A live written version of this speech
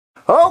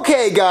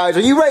Okay, guys,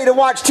 are you ready to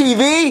watch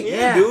TV?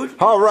 Yeah, dude.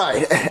 All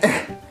right.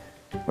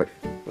 Wait.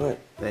 What?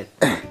 Wait.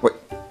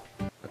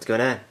 What's going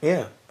on?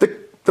 Yeah.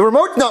 The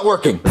remote's not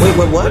working.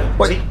 Wait, what?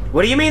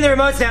 What do you mean the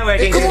remote's not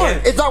working? Come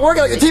on, it's not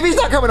working. Like, the TV's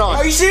not coming on.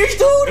 Are you serious,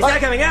 dude? It's not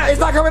coming on. It's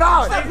not coming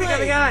on. Why isn't it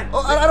coming on?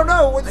 Oh, I don't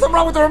know. What's something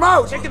wrong with the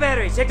remote? Check the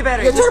battery. Check the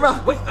battery. Yeah, check them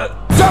out. Wait,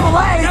 Double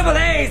A's. double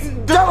A's.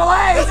 Double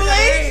A's. Double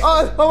A's?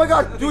 Oh my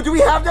God. Do we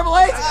have double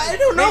A's? I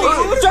don't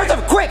know. Check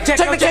them quick. Check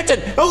the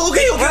kitchen. Oh,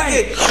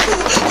 okay.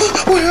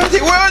 Where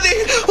are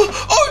they?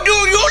 Oh,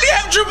 dude, you only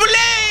have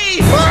AAA.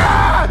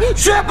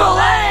 Triple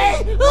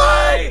A.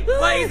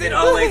 Why is it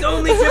always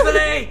only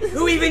AAA?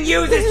 Who even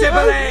uses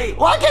AAA?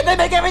 Why can't they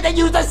make everything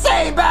use the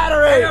same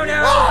battery? I don't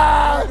know.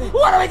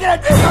 What are we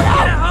gonna do Get a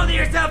now? hold of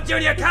yourself,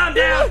 Junior. Calm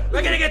down.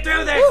 We're gonna get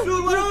through this.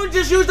 Dude, why don't we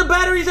just use the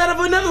batteries out of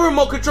another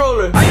remote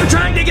controller? Are you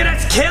trying to get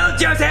us killed,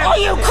 Joseph? Are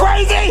you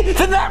crazy?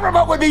 Then that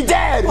remote would be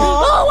dead.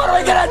 Oh, what are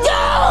we gonna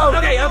do?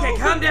 Okay,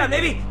 calm down.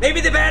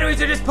 Maybe the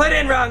batteries are just put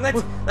in wrong.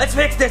 Let's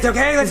fix this,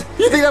 okay?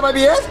 You think that might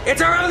be it?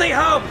 It's our only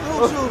hope.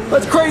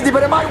 That's crazy,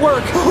 but it might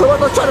work.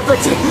 Let's try to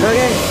fix it.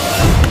 Okay.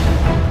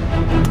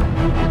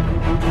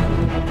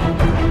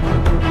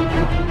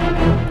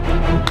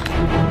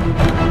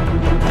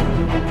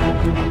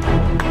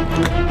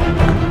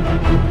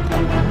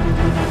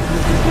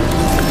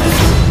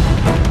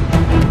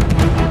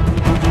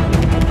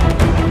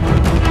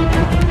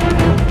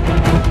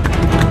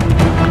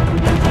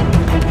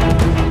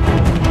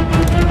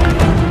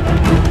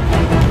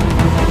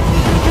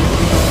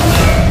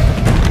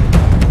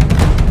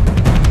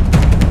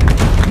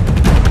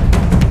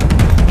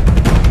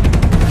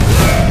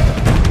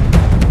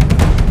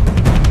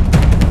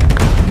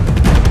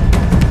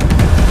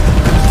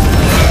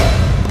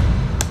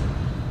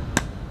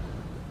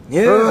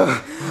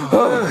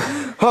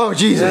 Oh,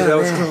 Jesus.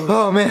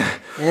 Oh, man.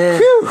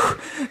 Phew.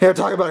 Yeah,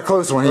 talk about a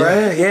close one.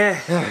 Yeah.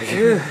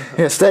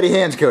 Yeah, steady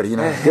hands, Cody. You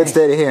know, good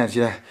steady hands.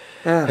 Yeah.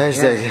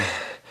 Steady.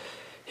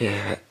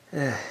 Yeah.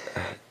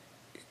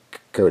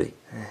 Cody,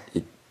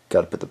 you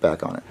gotta put the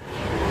back on it.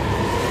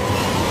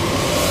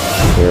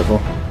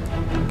 Careful.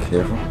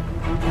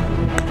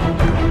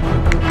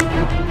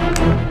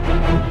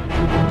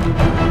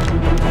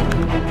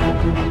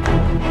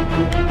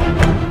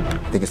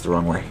 I think it's the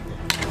wrong way.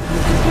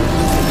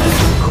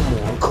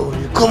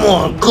 Come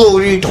on,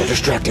 Cody. Don't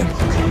distract him.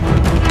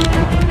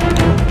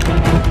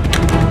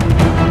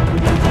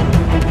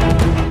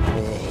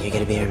 You're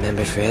gonna be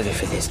remembered forever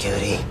for this,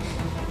 Cody.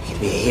 You're gonna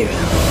be a hero.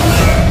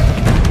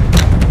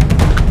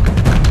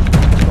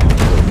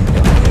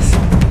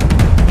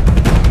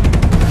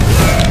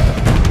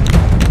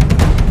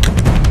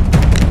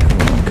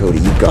 Cody,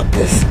 you got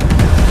this.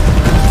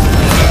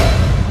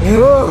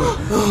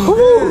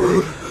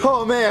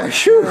 Oh man,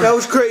 shoot. That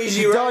was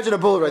crazy, right? Dodging a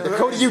bullet right there.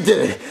 Cody, you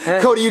did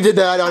it. Cody, you did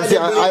that.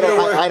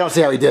 I don't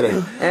see how he did it.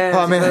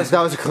 Oh man,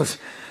 that was close.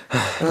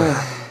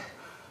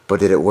 But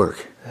did it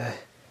work?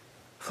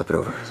 Flip it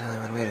over. There's only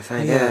one way to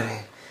find out.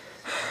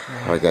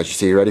 All right,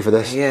 guys, you ready for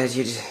this? Yeah,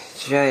 you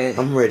just try it.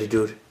 I'm ready,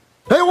 dude. It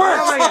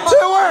works! my God.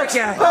 It works!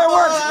 Yeah. It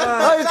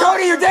works!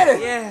 Cody, you did it!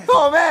 Yeah.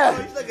 Oh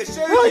man! He's like a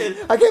surgeon.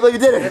 I can't believe you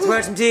did it. Let's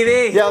watch some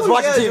TV. Yeah, let's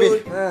watch the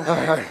TV. dude. All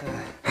right.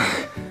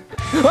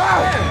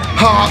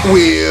 Hot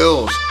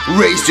Wheels!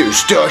 Racers,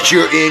 start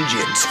your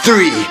engines.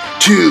 3,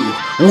 2,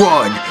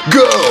 1,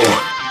 go!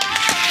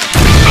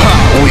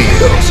 Hot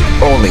Wheels,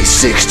 only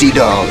 $60.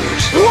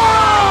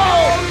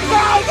 Whoa!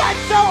 Guys, that's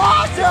so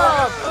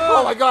awesome!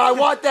 Oh my God, I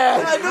want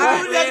that!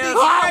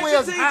 Hot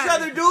Wheels! Into each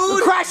other,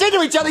 dude. Crash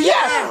into each other,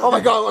 yeah! Oh my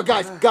God,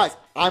 guys,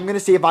 I'm gonna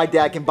see if my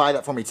dad can buy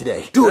that for me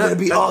today. Dude, that'd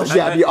be awesome.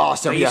 Yeah, that'd be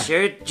awesome. Are you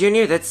sure,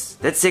 Junior? That's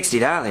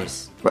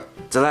 $60. What?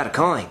 It's a lot of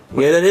coin.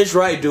 Yeah, that is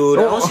right, dude.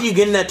 I don't see you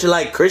getting that till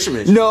like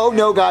Christmas.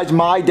 No, guys,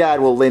 my dad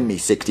will lend me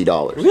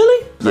 $60.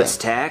 Really? Plus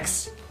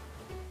tax.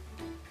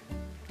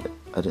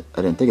 I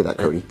didn't think of that,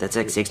 Cody. That's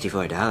like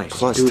 $64.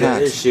 Plus Dude,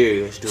 that is tax.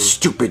 serious, dude.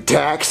 Stupid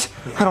tax.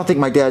 I don't think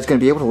my dad's gonna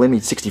be able to lend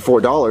me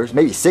 $64.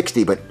 Maybe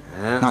 60, but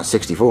not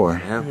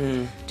 64.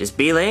 Well, just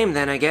be lame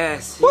then, I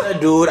guess. Yeah,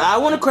 dude, I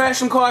want to crash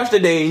some cars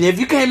today, and if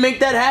you can't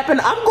make that happen,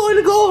 I'm going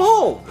to go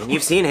home. And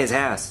you've seen his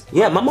house.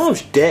 Yeah, my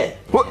mom's dead.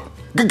 What?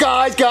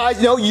 Guys,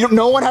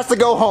 no one has to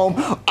go home.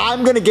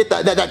 I'm gonna get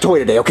that toy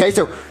today, okay?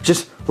 So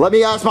just let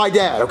me ask my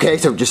dad, okay?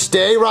 So just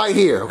stay right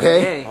here,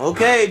 okay? Hey.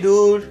 Okay,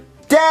 dude.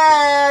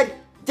 Dad,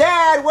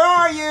 where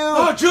are you?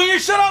 Oh, Junior,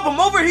 shut up. I'm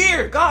over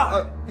here.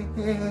 God.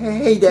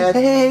 Hey, Dad.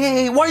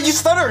 Hey, why are you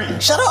stuttering?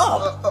 Shut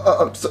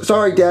up.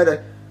 Sorry,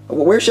 Dad.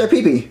 Where's Chef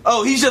Pee-Pee?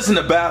 Oh, he's just in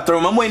the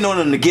bathroom. I'm waiting on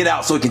him to get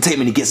out so he can take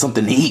me to get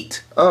something to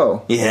eat.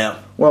 Oh. Yeah.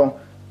 Well,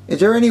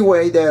 is there any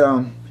way that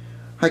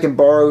I can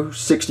borrow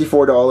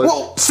 $64?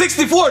 Whoa,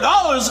 $64?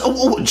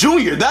 Oh,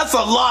 Junior, that's a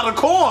lot of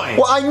coin.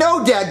 Well, I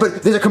know, Dad,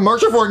 but there's a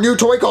commercial for a new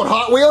toy called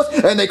Hot Wheels,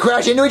 and they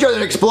crash into each other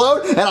and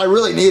explode, and I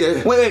really need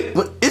it. Wait,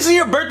 isn't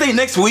your birthday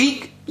next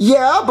week?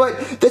 Yeah,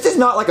 but this is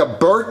not like a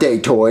birthday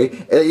toy.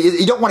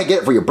 You don't want to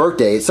get it for your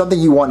birthday. It's something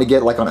you want to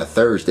get like on a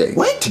Thursday.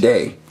 What?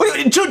 Today.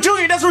 Wait,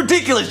 Junior, that's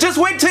ridiculous. Just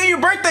wait till your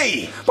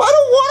birthday. But I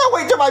don't want to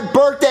wait till my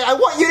birthday. I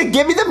want you to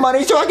give me the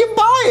money so I can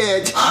buy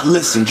it.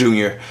 Listen,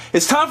 Junior,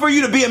 it's time for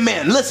you to be a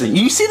man. Listen,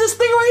 you see this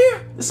thing right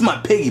here? This is my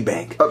piggy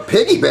bank. A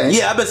piggy bank?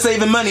 Yeah, I've been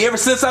saving money ever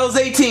since I was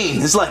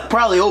 18. It's like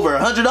probably over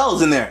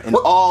 $100 in there, and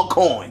all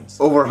coins.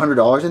 Over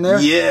 $100 in there?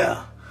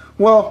 Yeah.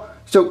 Well,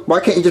 so why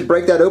can't you just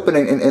break that open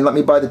and let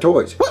me buy the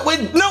toys?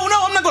 Wait, no,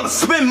 I'm not gonna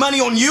spend money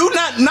on you.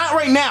 Not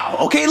right now,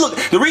 okay? Look,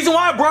 the reason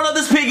why I brought up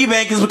this piggy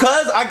bank is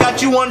because I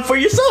got you one for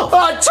yourself.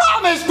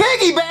 Thomas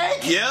Piggy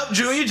Bank? Yep,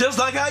 Junior, just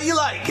like how you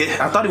like it.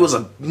 I thought he was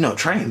a,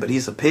 train, but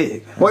he's a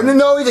pig. Well,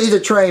 no, he's a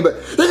train, but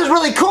this is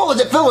really cool.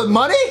 Is it filled with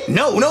money?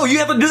 No, you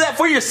have to do that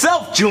for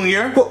yourself,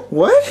 Junior.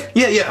 What?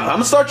 Yeah, I'm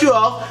gonna start you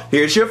off.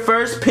 Here's your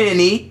first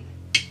penny.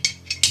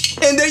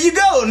 And there you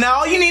go. Now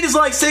all you need is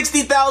like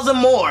 60,000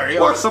 more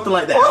or something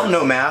like that. I don't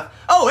know math.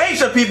 Oh, hey,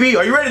 Chef PP,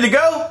 are you ready to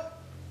go?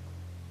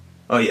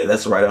 Oh yeah,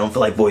 that's right. I don't feel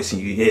like voicing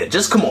you. Yeah,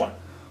 just come on.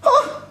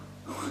 Huh?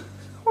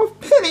 A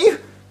penny?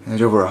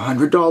 There's over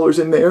 $100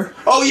 in there.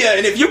 Oh yeah,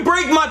 and if you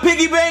break my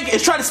piggy bank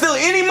and try to steal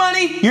any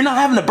money, you're not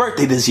having a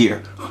birthday this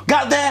year.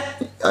 Got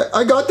that?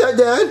 I got that,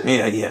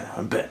 Dad. Yeah,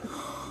 I bet.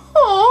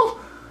 Oh.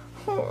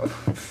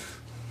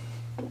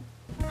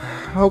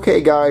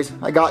 Okay, guys,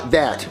 I got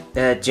that.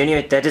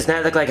 Junior, that does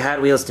not look like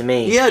Hot Wheels to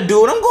me. Yeah,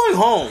 dude, I'm going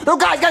home. No,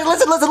 guys,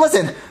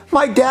 listen.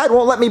 My dad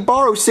won't let me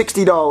borrow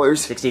 $60.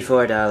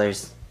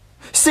 $64.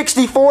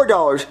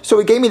 $64. So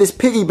he gave me this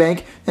piggy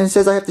bank and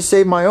says I have to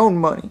save my own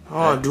money.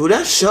 Oh, dude,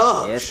 that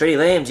sucks. Yeah, it's pretty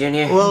lame,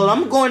 Junior. Well,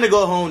 I'm going to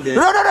go home then.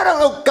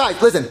 No, guys,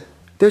 listen.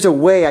 There's a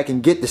way I can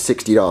get the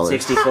 $60.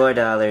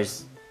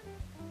 $64.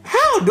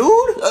 How,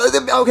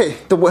 dude? Okay,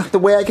 the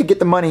way I could get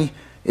the money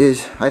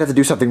is I'd have to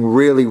do something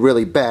really,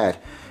 really bad.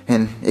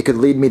 And it could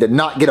lead me to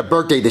not get a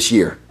birthday this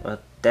year. Well,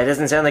 that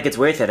doesn't sound like it's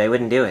worth it. I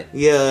wouldn't do it.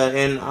 Yeah,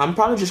 and I'm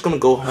probably just gonna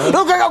go home.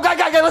 No,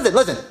 guys,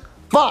 listen.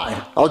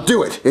 Fine, I'll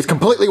do it. It's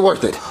completely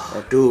worth it.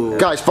 Oh, dude.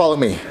 Guys, follow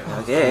me.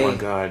 Okay. Oh my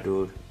god,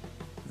 dude.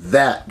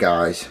 That,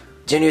 guys.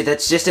 Junior,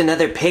 that's just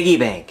another piggy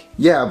bank.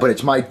 Yeah, but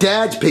it's my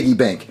dad's piggy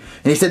bank.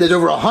 And he said there's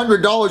over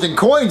 $100 in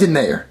coins in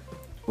there.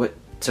 What?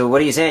 So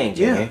what are you saying,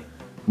 Junior? Yeah.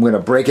 I'm gonna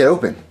break it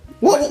open.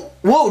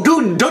 Whoa,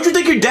 dude, don't you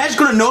think your dad's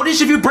gonna notice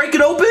if you break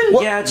it open?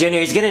 Yeah, Junior,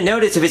 he's gonna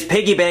notice if his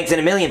piggy bank's in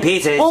a million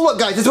pieces. Well, look,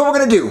 guys, this is what we're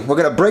gonna do. We're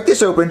gonna break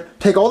this open,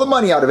 take all the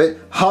money out of it,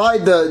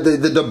 hide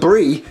the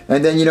debris,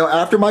 and then,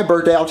 after my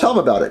birthday, I'll tell him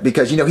about it.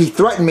 Because, he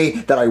threatened me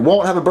that I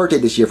won't have a birthday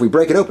this year if we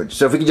break it open.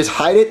 So if we can just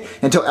hide it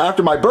until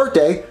after my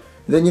birthday,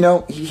 then,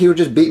 he would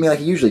just beat me like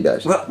he usually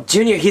does. Well,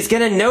 Junior, he's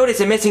gonna notice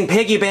a missing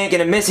piggy bank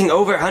and a missing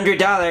over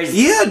 $100.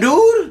 Yeah,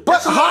 dude.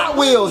 But Hot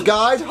Wheels,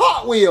 guys,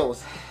 Hot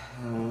Wheels.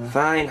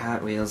 Fine,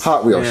 Hot Wheels.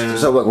 Hot Wheels. Yeah.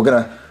 So look, we're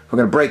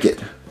gonna break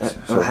it.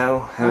 Well,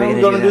 how are we I'm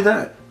gonna do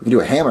that? We can do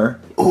a hammer.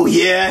 Oh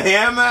yeah,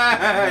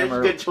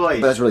 hammer. Good choice.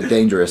 But that's really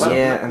dangerous.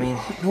 Yeah, I mean,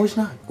 No, it's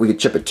not. We could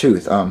chip a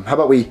tooth. How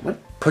about we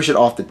push it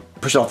off the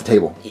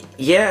table?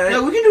 yeah,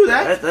 Yeah, we can do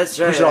that. let's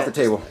try Push it off the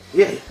table.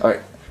 Yeah. All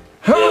right.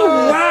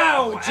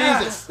 Wow!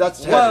 Jesus,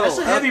 that's heavy. That's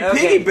a heavy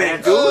piggy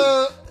bank, dude.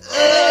 Come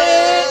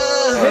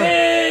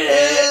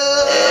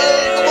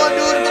on,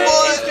 dude, come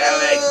on.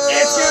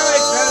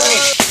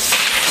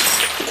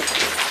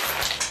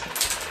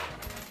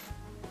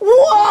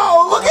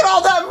 Whoa! Look at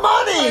all that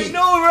money! I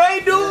know,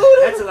 right, dude?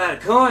 That's a lot of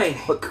coin.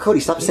 But Cody,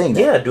 stop saying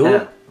that. Yeah,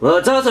 dude. Well,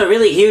 it's also a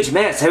really huge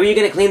mess. How are you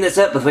gonna clean this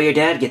up before your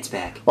dad gets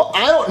back? Well,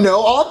 I don't know.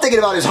 All I'm thinking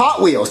about is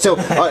Hot Wheels. So,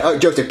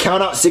 Joseph,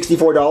 count out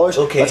 $64.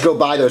 Okay. Let's go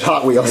buy those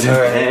Hot Wheels. All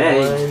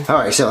Alright. All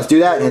right, so let's do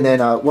that, and then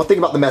we'll think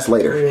about the mess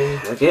later.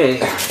 Okay.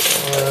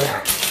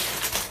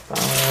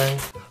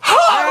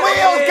 Hot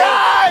Wheels,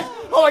 guys!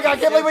 Oh my God, I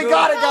can't believe we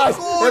got it, guys!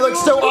 It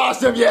looks so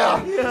awesome,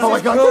 yeah! Oh my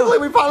God, I can't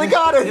believe we finally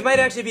got It it! might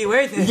actually be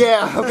worth it.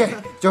 Yeah, okay.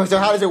 So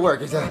how does it work?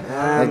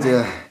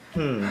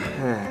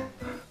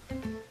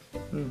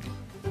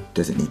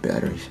 Does it need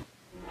batteries?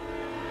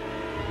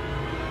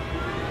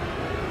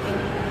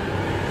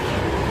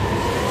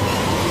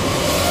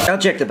 I'll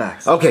check the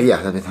box. Okay,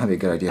 yeah, that'd be a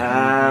good idea.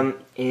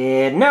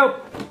 Nope.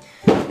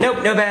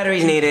 Nope, no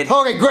batteries needed.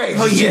 Okay, great.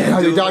 Oh, yeah,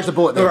 You dude. dodged the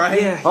bullet there.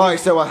 Right. Yeah. All right,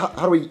 so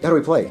how do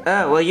we play?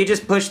 Well, you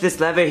just push this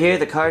lever here,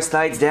 the car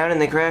slides down, and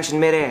they crash in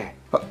midair.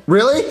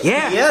 Really?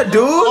 Yeah. Yeah, dude.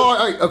 Oh,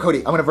 all right. Oh, Cody,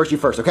 I'm gonna verse you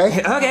first, okay?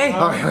 Okay.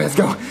 All right, let's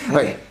go. All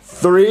right,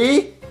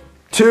 3,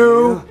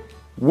 2,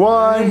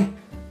 1,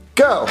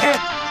 go.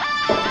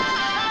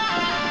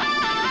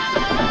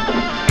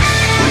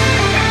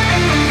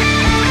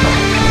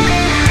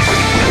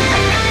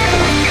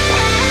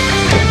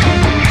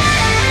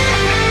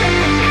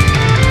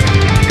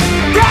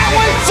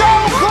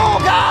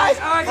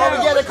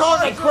 The car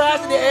that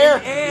crashed in the air.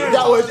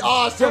 That was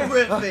awesome.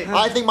 Terrific.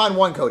 I think mine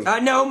won, Cody.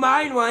 No,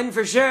 mine won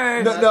for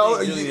sure.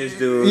 No, Junior's,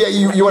 dude. yeah,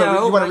 you want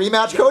No, a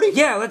rematch, Cody?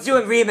 Yeah, let's do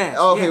a rematch.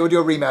 Okay, yeah. we'll do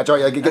a rematch.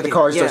 All right, get the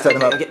car, start setting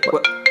them up. Okay.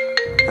 Well,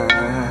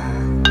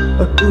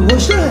 Dude,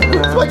 what's that?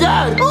 It's my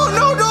dad. Oh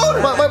no,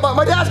 dude!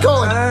 My dad's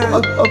calling.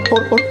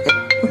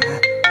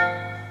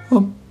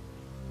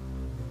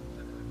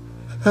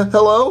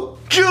 Hello?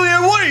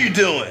 Junior, what are you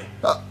doing?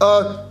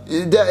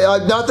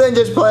 Nothing,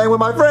 just playing with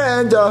my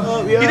friend.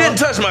 You didn't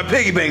touch my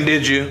piggy bank,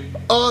 did you?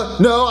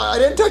 No, I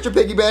didn't touch your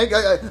piggy bank.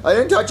 I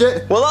didn't touch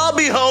it. Well, I'll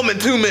be home in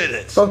 2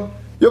 minutes.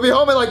 You'll be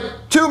home in like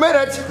 2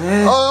 minutes.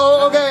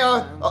 Oh, okay.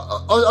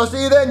 I'll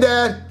see you then,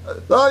 Dad.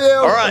 Love you.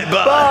 All right,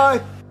 bye.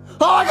 Bye.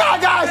 Oh my God,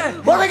 guys!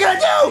 What are we gonna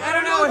do? I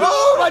don't know.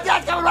 Oh, my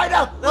dad's coming right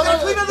now.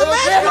 Let's clean up the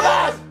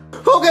mess.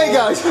 Okay,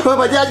 guys.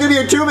 My dad's gonna be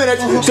here in 2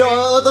 minutes,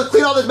 so let's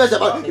clean all this mess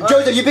up.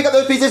 Joseph, you pick up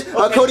those pieces.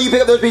 Cody, you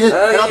pick up those pieces,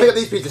 and I'll pick up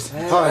these pieces.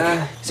 All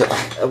right. So,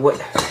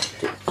 What?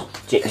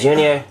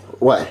 Junior?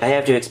 What? I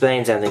have to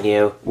explain something to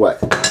you.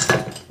 What?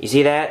 You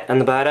see that on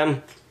the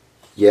bottom?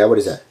 Yeah, what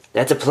is that?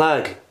 That's a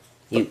plug.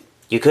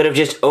 You could have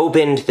just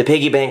opened the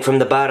piggy bank from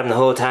the bottom the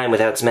whole time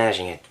without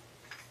smashing it.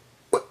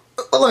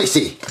 Let me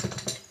see.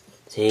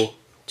 See?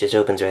 Just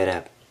opens right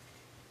up.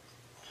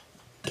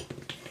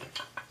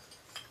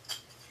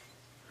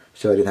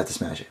 So I didn't have to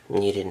smash it.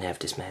 You didn't have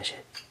to smash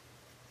it.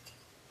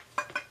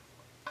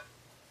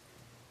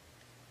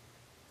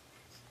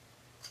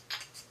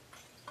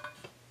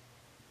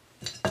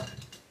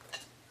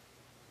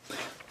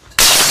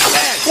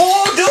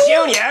 Whoa, dude!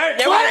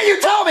 Junior! Why didn't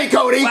you tell me,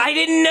 Cody? I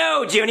didn't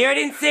know, Junior. I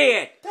didn't see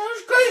it. That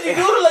was crazy,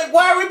 dude. Like,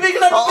 why are we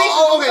picking up the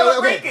pieces?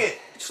 Okay.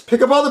 Just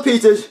pick up all the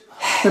pieces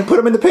and put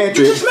them in the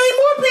pantry. Just made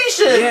more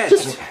pieces.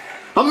 Yes.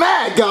 I'm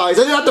mad, guys.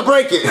 I didn't have to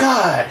break it.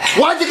 God.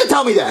 Why'd you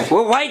tell me that?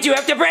 Well, why'd you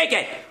have to break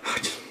it?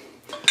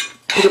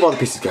 Pick up all the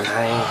pieces, guys.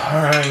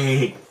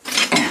 Alright.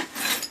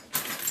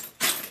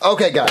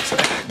 Okay, guys.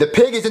 The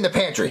pig is in the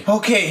pantry.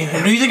 Okay,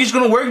 do you think it's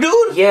gonna work,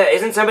 dude? Yeah,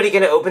 isn't somebody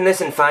gonna open this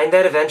and find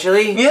that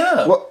eventually?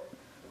 Yeah.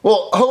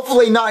 Well,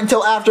 hopefully not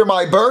until after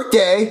my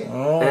birthday.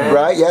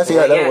 Right? Yes,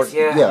 yeah, that'll work.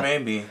 Yeah.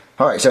 Maybe.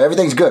 Alright, so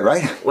everything's good,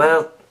 right?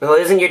 Well,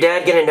 isn't your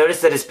dad gonna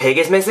notice that his pig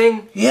is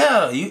missing?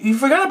 Yeah, you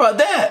forgot about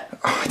that.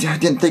 Oh, I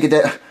didn't think of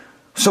that.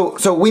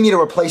 So we need a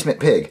replacement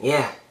pig.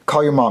 Yeah.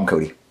 Call your mom,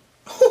 Cody.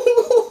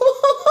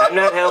 I'm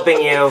not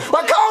helping you.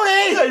 But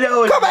Cody! I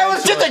know, Come on, it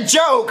was just a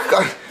joke.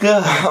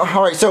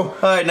 Alright, so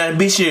Alright, now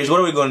be serious. What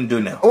are we gonna do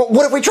now?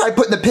 what if we try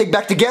putting the pig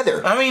back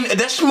together? I mean,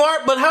 that's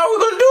smart, but how are we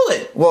gonna do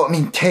it? Well, I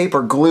mean, tape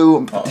or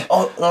glue. Do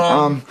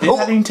you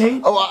have any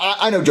tape? Oh,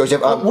 I know,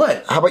 Joseph.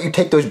 What? How about you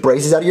take those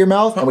braces out of your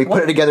mouth and we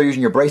put it together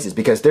using your braces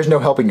because there's no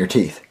helping your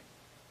teeth.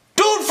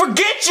 Dude,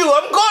 forget you!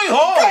 I'm going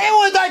home! It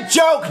was a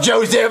joke,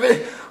 Joseph.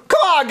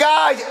 Come on,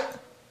 guys.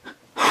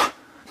 Now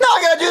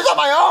I gotta do this on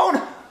my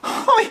own.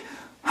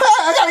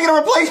 I gotta get a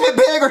replacement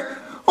pig, or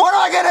what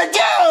am I gonna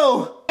do?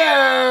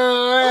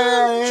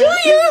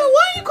 Junior,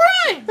 why are you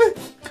crying?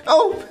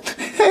 Oh,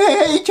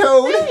 hey,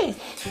 Toad. Hey.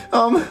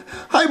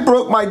 I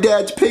broke my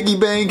dad's piggy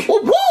bank.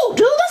 Whoa,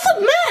 dude, that's a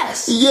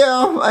mess.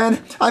 Yeah,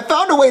 and I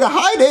found a way to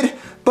hide it,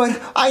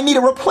 but I need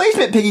a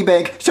replacement piggy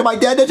bank so my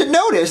dad doesn't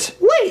notice.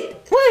 Wait,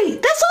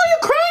 that's all you're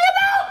crying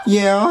about?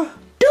 Yeah.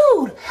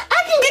 Dude,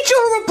 I can get you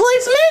a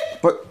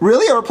replacement. What,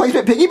 really? A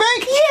replacement piggy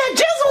bank? Yeah,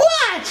 just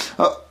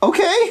watch.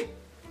 Okay.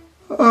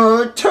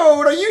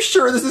 Toad, are you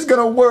sure this is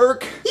gonna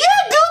work?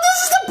 Yeah, dude, this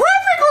is the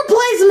perfect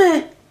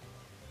replacement.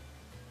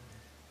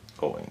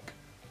 Oink.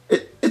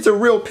 It's a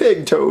real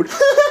pig, Toad.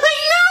 I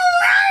know,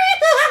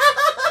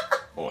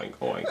 right? Oink,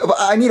 oink. But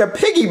I need a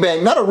piggy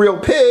bank, not a real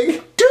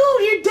pig.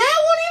 Dude, your dad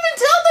won't even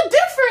tell the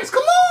difference.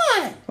 Come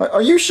on.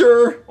 Are you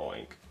sure?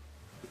 Oink.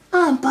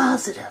 I'm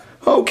positive.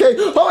 Okay.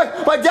 All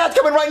right, my dad's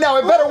coming right now.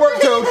 It better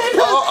work, Toad.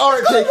 All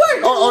right, pig.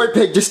 All right,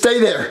 pig. Just stay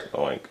there.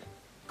 Oink.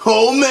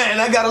 Oh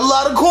man, I got a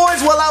lot of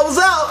coins while I was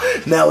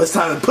out. Now it's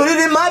time to put it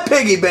in my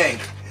piggy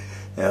bank.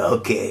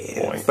 Okay.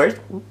 Oink.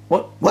 First,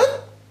 what?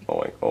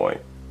 Oink, oink.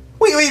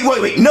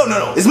 Wait.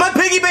 No. Is my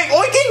piggy bank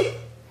oinking?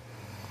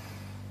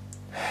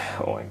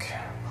 Oink.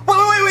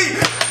 Wait!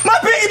 My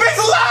piggy bank's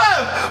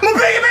alive! My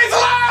piggy bank's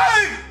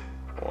alive!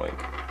 Oink.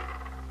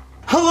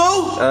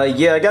 Hello?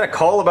 Yeah, I got a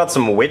call about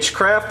some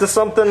witchcraft or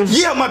something.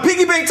 Yeah, my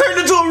piggy bank turned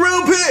into a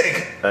real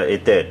pig!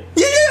 It did.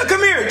 Yeah,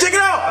 come here, check it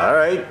out!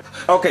 Alright.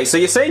 Okay, so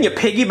you're saying your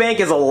piggy bank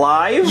is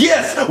alive?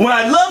 Yes, when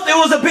I left it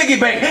was a piggy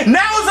bank,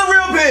 now it's a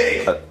real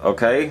pig!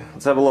 Okay,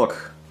 let's have a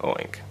look.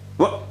 Oink.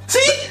 What?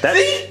 See?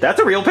 That's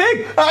a real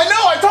pig. I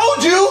know, I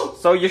told you!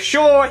 So you're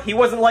sure he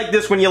wasn't like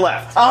this when you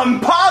left? I'm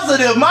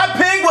positive, my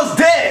pig was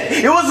dead!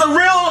 It was a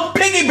real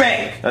piggy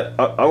bank!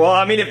 Well,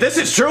 I mean, if this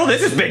is true,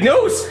 this is big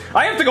news.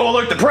 I have to go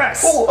alert the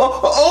press.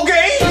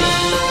 Okay!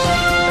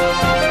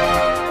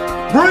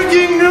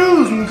 Breaking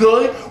news,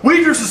 okay?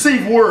 We just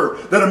received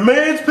word that a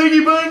man's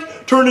piggy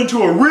bank turned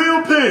into a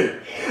real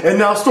pig. And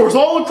now stores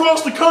all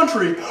across the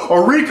country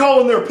are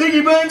recalling their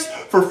piggy banks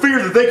for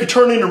fear that they could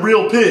turn into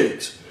real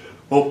pigs.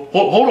 Well,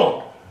 hold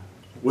on.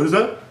 What is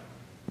that?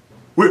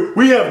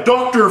 We have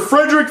Dr.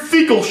 Frederick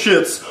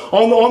Fekalshitz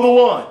on the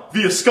line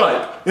via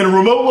Skype in a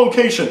remote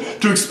location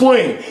to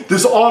explain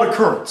this odd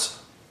occurrence.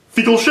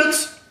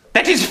 Fekalshitz?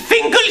 That is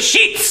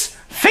Finkelshitz!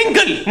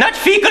 Finkel, not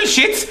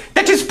Fekalshitz.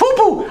 That is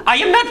poo-poo. I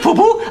am not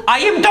poo-poo. I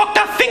am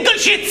Dr.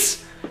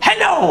 Finkelshitz.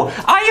 Hello,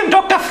 I am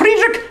Dr.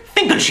 Friedrich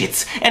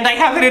Finkelshitz, and I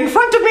have it in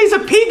front of me is a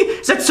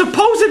pig that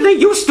supposedly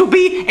used to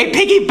be a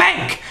piggy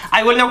bank.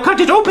 I will now cut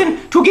it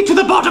open to get to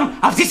the bottom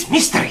of this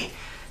mystery.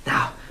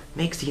 Now,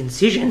 makes the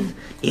incision.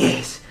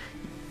 Yes.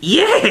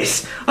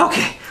 Yes!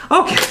 Okay,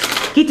 okay.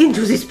 Get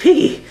into this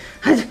piggy.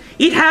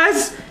 It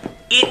has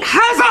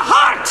a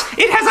heart!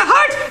 It has a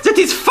heart that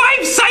is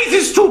 5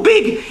 sizes too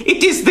big!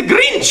 It is the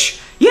Grinch!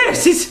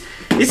 Yes, this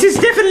is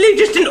definitely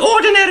just an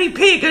ordinary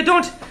pig. I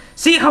don't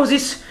see how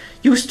this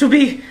used to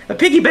be a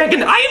piggy bank,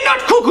 and I am not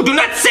cuckoo. Do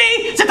not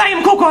say that I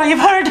am cuckoo. I have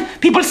heard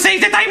people say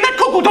that I am not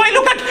cuckoo. Do I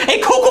look like a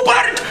cuckoo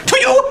bird to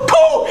you?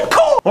 Coo!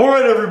 Coo!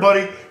 Alright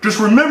everybody, just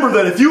remember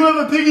that if you have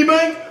a piggy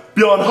bank,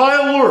 be on high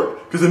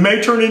alert, because it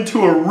may turn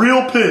into a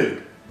real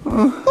pig. Oh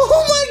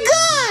my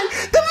god!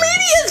 The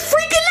media is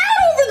freaking out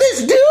over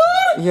this,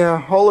 dude!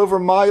 Yeah, all over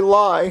my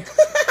lie.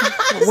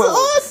 That's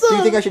awesome! Do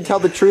you think I should tell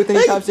the truth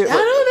anytime soon?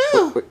 I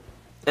don't know.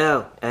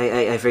 Oh,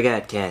 I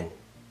forgot, Ken.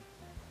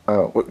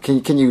 Oh,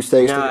 can you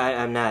say? No,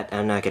 I'm not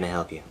gonna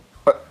help you.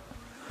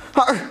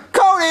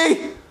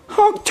 Cody!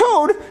 Oh,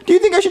 Toad, do you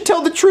think I should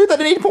tell the truth at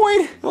any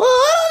point? Well,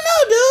 I don't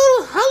know,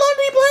 dude. How long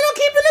do you plan on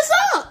keeping this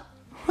up?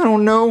 I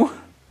don't know.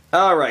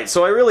 Alright,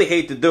 so I really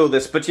hate to do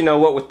this, but you know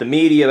what, with the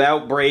media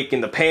outbreak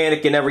and the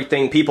panic and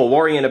everything, people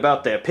worrying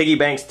about their piggy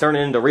banks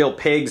turning into real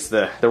pigs,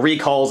 the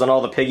recalls on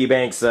all the piggy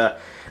banks,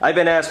 I've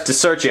been asked to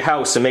search your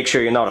house and make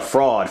sure you're not a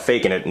fraud,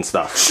 faking it and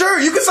stuff. Sure,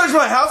 you can search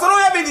my house. I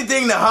don't have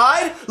anything to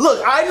hide.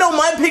 Look, I know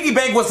my piggy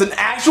bank was an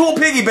actual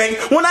piggy bank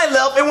when I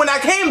left, and when I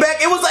came back,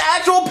 it was an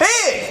actual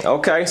pig.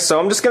 Okay, so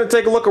I'm just gonna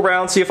take a look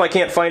around, see if I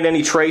can't find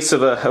any trace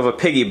of a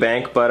piggy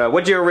bank, but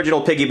what'd your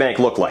original piggy bank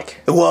look like?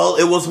 Well,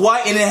 it was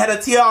white and it had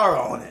a tiara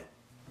on it.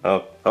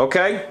 Oh,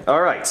 okay,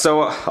 alright,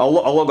 so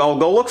I'll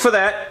go look for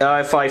that.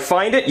 If I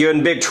find it, you're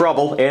in big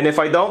trouble, and if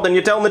I don't, then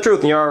you're telling the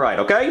truth and you're alright,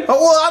 okay?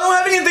 Oh, well, I don't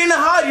have anything to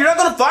hide. You're not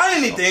gonna find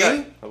anything.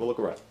 Okay. Have a look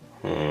around.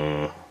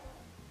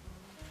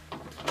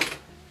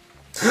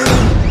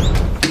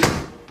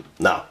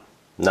 No,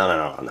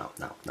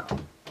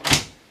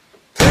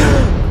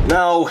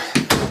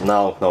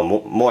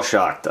 more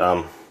shocked.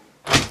 Oh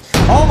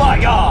my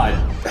god!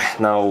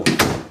 No,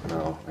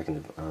 I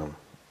can,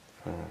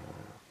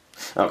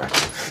 okay.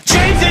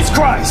 Jesus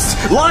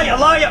Christ!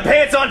 Liar,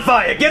 pants on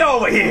fire! Get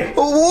over here!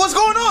 What's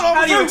going on, officer?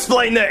 How do you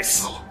explain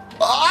this?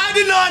 I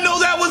did not know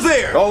that was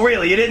there! Oh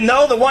really, you didn't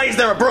know? Then why is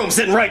there a broom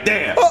sitting right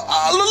there?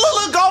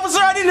 Look, officer,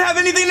 I didn't have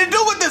anything to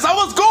do with this! I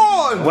was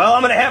gone! Well,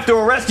 I'm gonna have to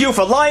arrest you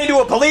for lying to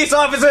a police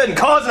officer and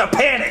causing a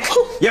panic!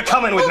 You're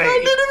coming with me! I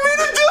didn't mean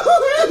to do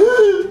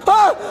it!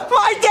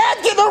 My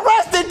dad's getting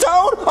arrested,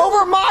 Toad,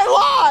 over my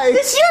lie!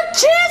 It's your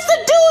chance to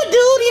do it,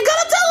 dude! You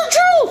gotta tell the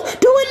truth!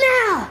 Do it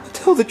now!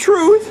 Tell the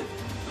truth?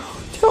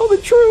 Tell the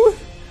truth?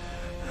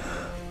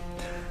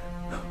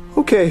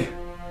 Okay,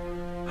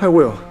 I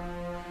will.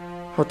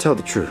 I'll tell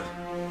the truth.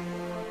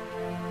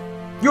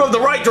 You have the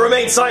right to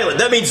remain silent.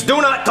 That means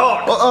do not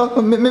talk.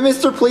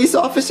 Mr. Police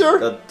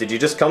Officer? Did you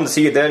just come to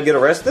see your dad get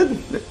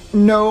arrested?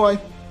 No, I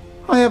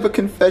have a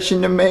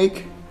confession to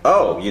make.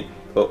 Oh,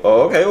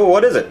 okay, well,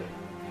 what is it?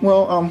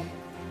 Well,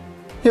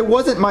 it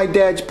wasn't my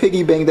dad's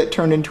piggy bank that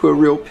turned into a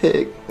real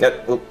pig.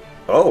 What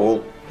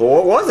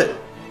was it?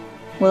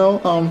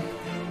 Well,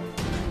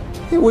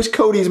 it was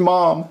Cody's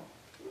mom.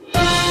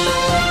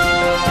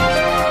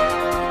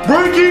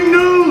 Breaking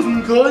news,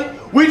 McCully!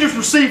 We just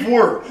received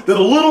word that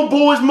a little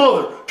boy's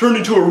mother turned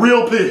into a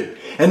real pig.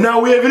 And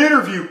now we have an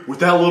interview with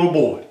that little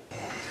boy.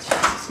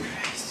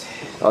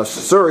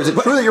 Sir, is it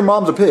true that your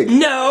mom's a pig?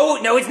 No,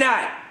 it's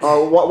not.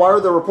 Why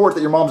are there reports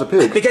that your mom's a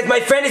pig? Because my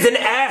friend is an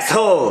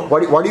asshole.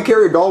 Why do you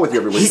carry a doll with you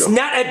everywhere you He's go?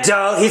 not a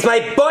doll. He's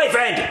my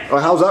boyfriend.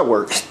 How's that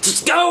work?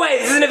 Just go away.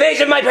 This is an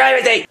invasion of my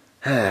privacy.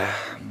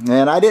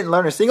 Man, I didn't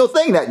learn a single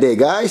thing that day,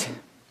 guys.